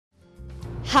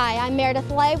Hi, I'm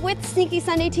Meredith live with Sneaky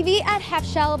Sunday TV at Half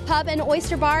Shell Pub and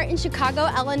Oyster Bar in Chicago,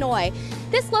 Illinois.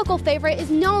 This local favorite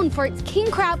is known for its king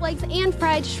crab legs and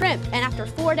fried shrimp, and after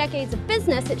 4 decades of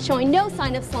business, it's showing no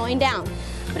sign of slowing down.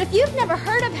 But if you've never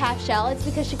heard of Half Shell, it's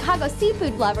because Chicago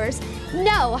seafood lovers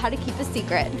know how to keep a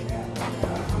secret.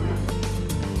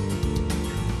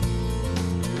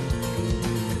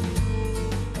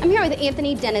 I'm here with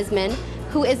Anthony Dennisman,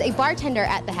 who is a bartender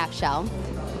at the Half Shell.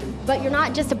 But you're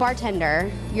not just a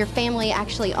bartender, your family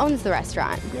actually owns the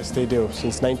restaurant. Yes, they do.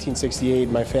 Since 1968,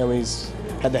 my family's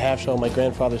had the Half Shell. My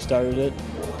grandfather started it,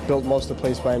 built most of the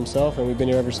place by himself, and we've been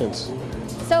here ever since.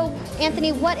 So,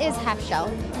 Anthony, what is Half Shell?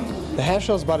 The Half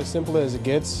Shell is about as simple as it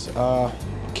gets.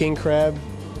 King crab,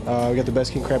 we got the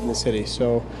best king crab in the city.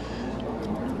 So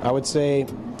I would say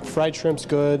fried shrimp's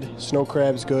good, snow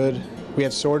crab's good. We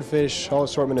have swordfish, all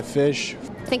assortment of fish.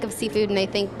 Think of seafood and they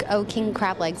think, oh, king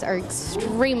crab legs are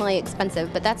extremely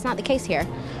expensive, but that's not the case here.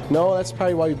 No, that's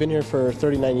probably why we've been here for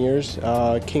 39 years.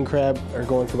 King crab are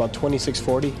going for about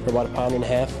 $26.40, for about 1.5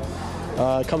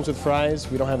 pounds. It comes with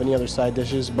fries. We don't have any other side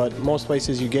dishes, but most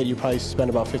places you probably spend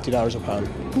about $50 a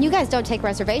pound. You guys don't take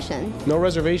reservations? No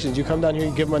reservations. You come down here,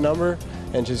 you give them a number,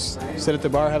 and just sit at the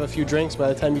bar, have a few drinks.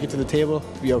 By the time you get to the table,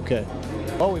 you'll be okay.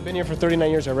 Oh, we've been here for 39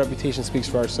 years. Our reputation speaks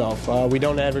for ourselves. We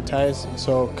don't advertise,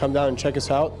 so come down and check us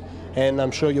out, and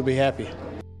I'm sure you'll be happy.